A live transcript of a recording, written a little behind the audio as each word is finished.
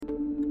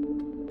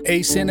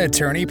ASIN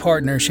Attorney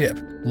Partnership.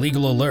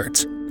 Legal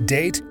alerts.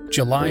 Date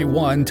July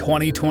 1,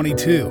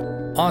 2022.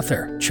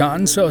 Author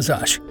Chan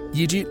Sozash.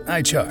 Yijit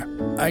Aichar.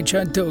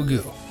 Aicha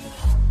Dogu.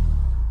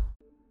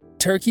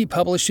 Turkey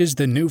publishes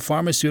the new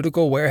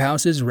pharmaceutical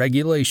warehouses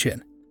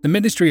regulation. The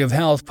Ministry of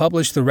Health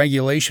published the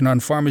regulation on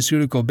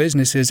pharmaceutical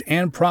businesses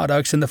and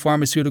products in the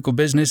Pharmaceutical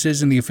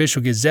Businesses in the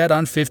Official Gazette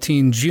on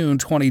 15 June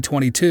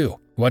 2022.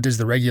 What does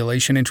the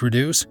regulation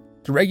introduce?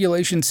 The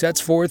regulation sets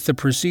forth the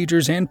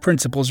procedures and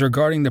principles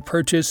regarding the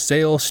purchase,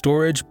 sale,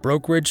 storage,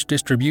 brokerage,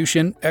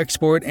 distribution,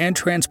 export, and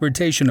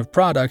transportation of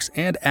products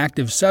and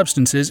active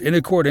substances in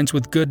accordance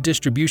with good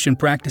distribution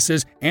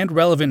practices and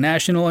relevant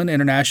national and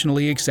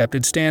internationally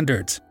accepted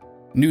standards.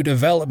 New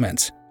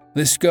developments.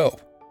 The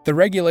scope. The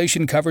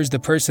regulation covers the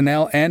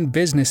personnel and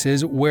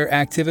businesses where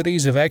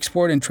activities of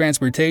export and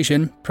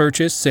transportation,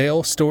 purchase,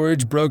 sale,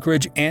 storage,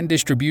 brokerage, and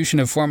distribution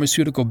of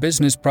pharmaceutical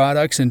business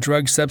products and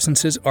drug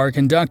substances are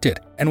conducted,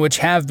 and which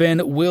have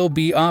been, will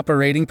be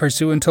operating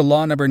pursuant to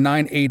Law No.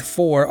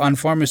 984 on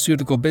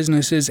pharmaceutical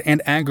businesses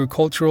and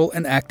agricultural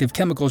and active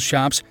chemical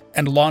shops,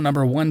 and Law No.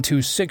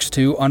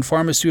 1262 on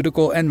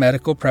pharmaceutical and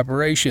medical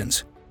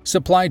preparations.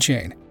 Supply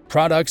chain.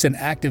 Products and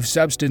active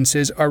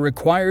substances are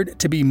required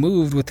to be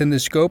moved within the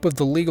scope of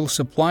the legal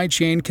supply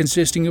chain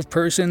consisting of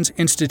persons,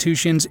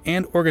 institutions,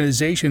 and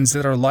organizations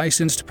that are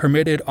licensed,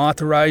 permitted,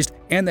 authorized,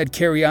 and that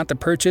carry out the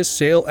purchase,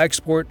 sale,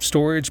 export,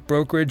 storage,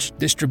 brokerage,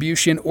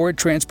 distribution, or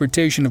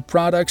transportation of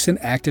products and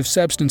active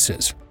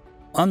substances.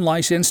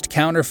 Unlicensed,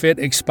 counterfeit,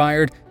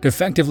 expired,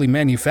 defectively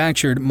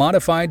manufactured,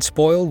 modified,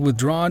 spoiled,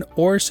 withdrawn,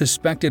 or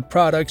suspected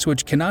products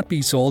which cannot be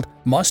sold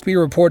must be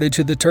reported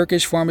to the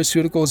Turkish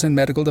Pharmaceuticals and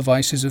Medical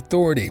Devices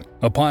Authority.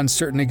 Upon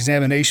certain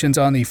examinations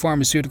on the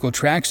pharmaceutical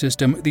track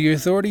system, the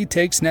authority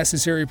takes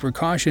necessary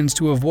precautions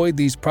to avoid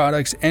these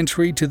products'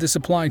 entry to the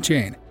supply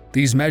chain.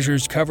 These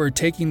measures cover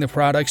taking the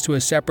products to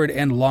a separate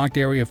and locked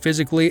area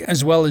physically,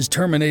 as well as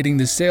terminating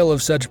the sale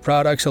of such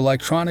products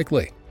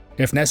electronically.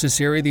 If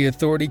necessary, the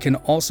authority can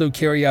also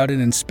carry out an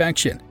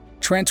inspection.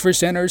 Transfer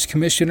centers,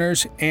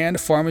 commissioners,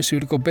 and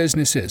pharmaceutical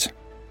businesses.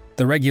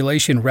 The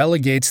regulation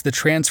relegates the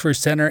transfer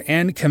center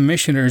and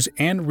commissioners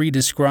and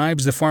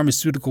redescribes the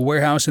pharmaceutical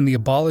warehouse in the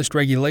abolished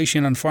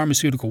regulation on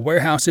pharmaceutical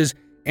warehouses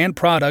and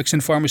products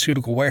in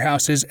pharmaceutical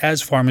warehouses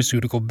as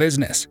pharmaceutical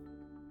business.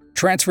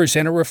 Transfer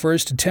center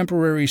refers to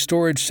temporary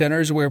storage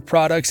centers where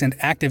products and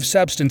active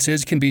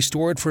substances can be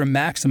stored for a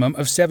maximum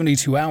of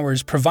 72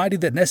 hours,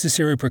 provided that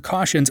necessary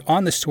precautions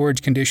on the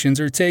storage conditions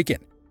are taken.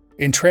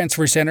 In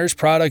transfer centers,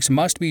 products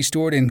must be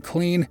stored in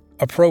clean,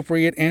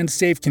 appropriate, and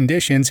safe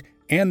conditions,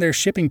 and their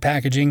shipping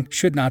packaging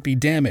should not be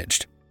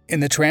damaged.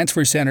 In the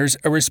transfer centers,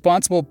 a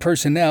responsible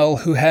personnel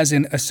who has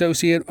an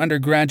associate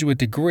undergraduate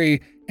degree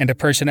and a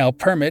personnel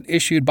permit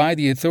issued by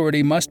the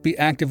authority must be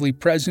actively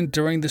present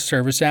during the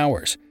service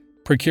hours.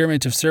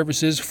 Procurement of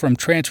services from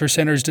transfer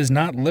centers does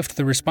not lift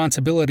the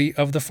responsibility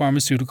of the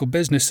pharmaceutical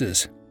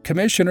businesses.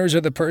 Commissioners are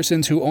the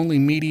persons who only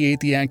mediate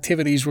the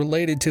activities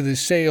related to the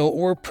sale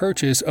or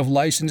purchase of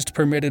licensed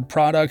permitted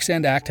products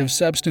and active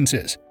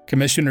substances.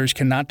 Commissioners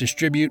cannot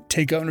distribute,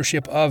 take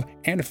ownership of,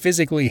 and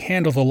physically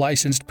handle the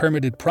licensed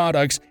permitted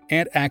products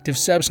and active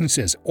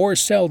substances or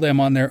sell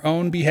them on their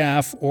own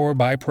behalf or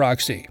by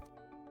proxy.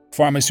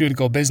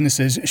 Pharmaceutical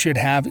businesses should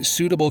have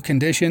suitable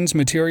conditions,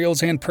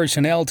 materials, and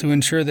personnel to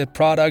ensure that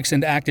products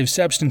and active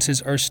substances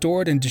are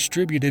stored and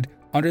distributed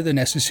under the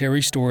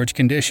necessary storage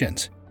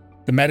conditions.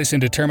 The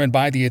medicine determined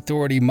by the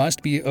authority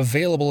must be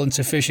available in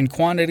sufficient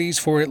quantities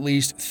for at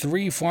least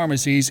 3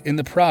 pharmacies in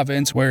the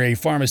province where a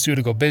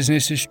pharmaceutical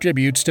business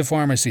distributes to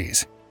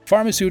pharmacies.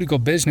 Pharmaceutical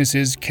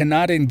businesses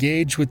cannot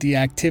engage with the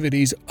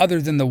activities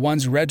other than the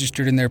ones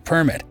registered in their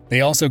permit.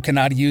 They also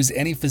cannot use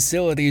any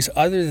facilities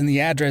other than the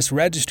address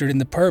registered in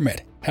the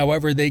permit.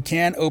 However, they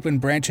can open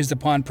branches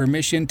upon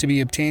permission to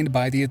be obtained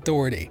by the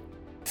authority.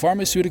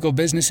 Pharmaceutical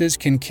businesses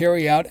can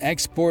carry out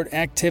export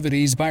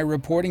activities by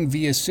reporting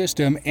via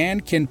system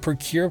and can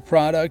procure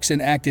products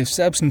and active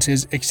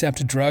substances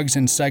except drugs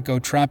and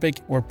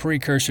psychotropic or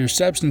precursor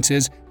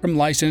substances from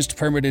licensed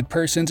permitted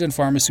persons and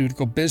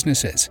pharmaceutical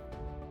businesses.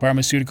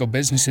 Pharmaceutical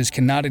businesses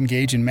cannot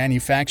engage in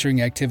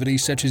manufacturing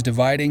activities such as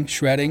dividing,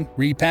 shredding,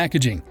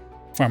 repackaging.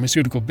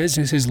 Pharmaceutical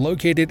businesses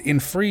located in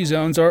free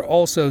zones are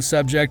also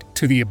subject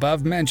to the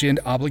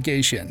above-mentioned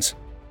obligations.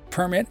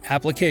 Permit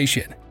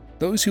application.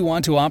 Those who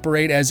want to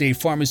operate as a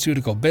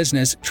pharmaceutical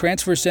business,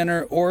 transfer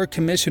center, or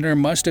commissioner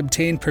must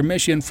obtain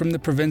permission from the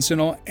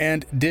provincial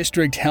and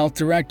district health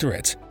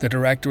directorates. The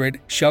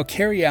directorate shall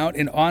carry out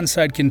an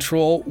on-site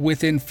control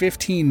within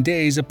 15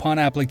 days upon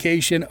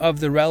application of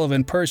the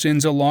relevant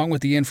persons along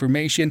with the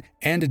information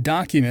and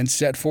documents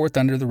set forth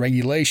under the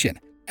regulation.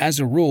 As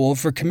a rule,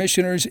 for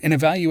commissioners, an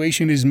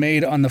evaluation is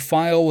made on the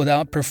file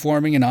without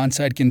performing an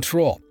on-site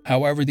control.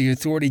 However, the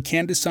authority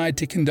can decide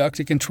to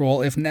conduct a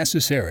control if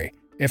necessary.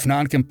 If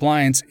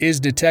non-compliance is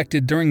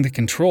detected during the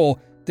control,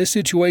 this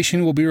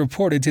situation will be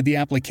reported to the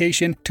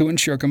application to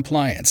ensure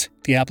compliance.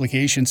 The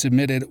application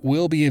submitted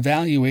will be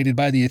evaluated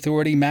by the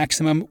authority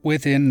maximum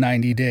within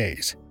 90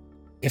 days.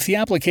 If the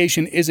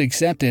application is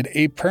accepted,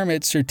 a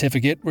permit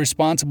certificate,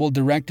 responsible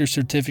director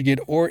certificate,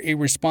 or a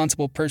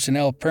responsible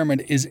personnel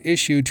permit is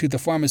issued to the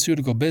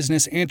pharmaceutical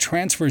business and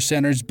transfer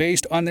centers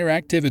based on their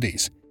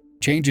activities.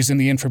 Changes in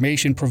the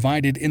information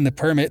provided in the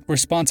permit,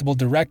 responsible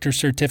director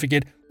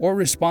certificate, or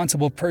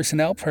responsible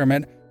personnel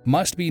permit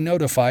must be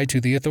notified to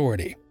the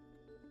authority.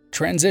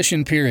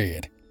 Transition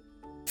period.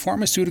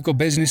 Pharmaceutical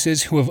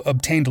businesses who have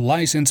obtained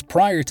license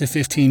prior to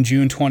 15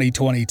 June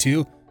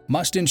 2022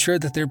 must ensure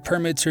that their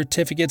permit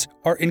certificates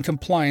are in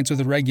compliance with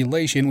the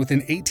regulation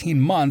within 18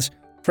 months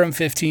from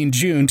 15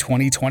 June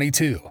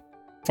 2022.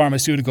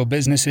 Pharmaceutical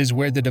businesses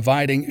where the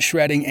dividing,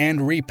 shredding, and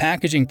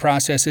repackaging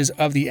processes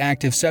of the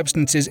active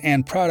substances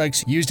and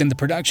products used in the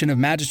production of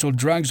magical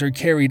drugs are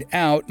carried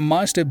out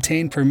must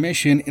obtain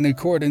permission in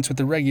accordance with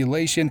the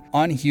regulation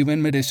on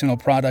human medicinal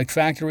product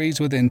factories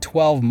within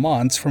 12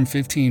 months from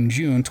 15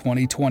 June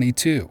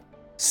 2022.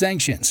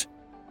 Sanctions.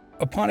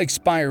 Upon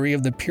expiry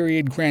of the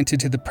period granted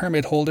to the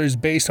permit holders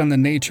based on the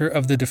nature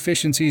of the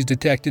deficiencies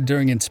detected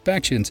during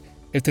inspections,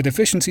 if the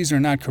deficiencies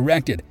are not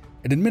corrected,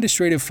 an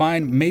administrative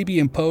fine may be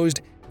imposed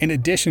in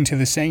addition to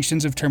the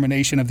sanctions of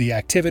termination of the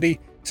activity,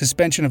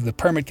 suspension of the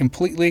permit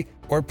completely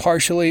or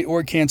partially,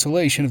 or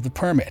cancellation of the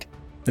permit.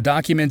 The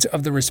documents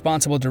of the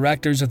responsible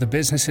directors of the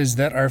businesses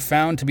that are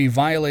found to be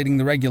violating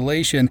the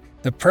regulation,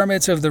 the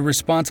permits of the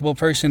responsible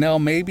personnel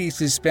may be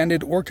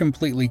suspended or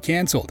completely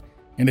canceled.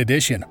 In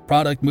addition,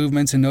 product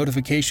movements and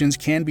notifications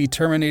can be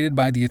terminated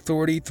by the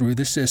authority through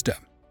the system.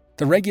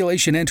 The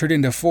regulation entered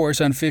into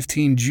force on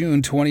 15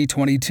 June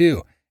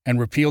 2022 and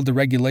repealed the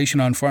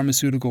regulation on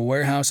pharmaceutical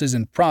warehouses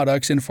and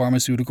products in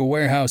pharmaceutical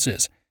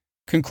warehouses.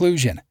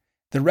 Conclusion.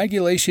 The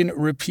regulation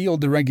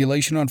repealed the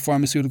regulation on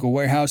pharmaceutical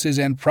warehouses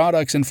and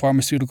products in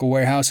pharmaceutical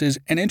warehouses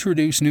and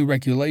introduced new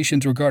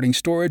regulations regarding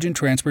storage and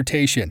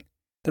transportation.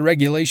 The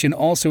regulation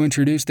also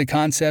introduced the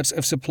concepts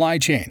of supply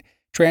chain,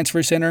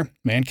 transfer center,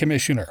 and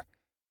commissioner.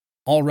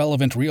 All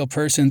relevant real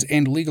persons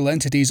and legal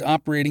entities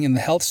operating in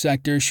the health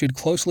sector should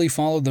closely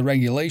follow the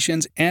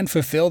regulations and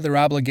fulfill their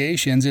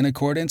obligations in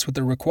accordance with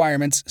the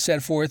requirements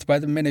set forth by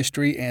the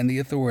ministry and the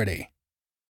authority.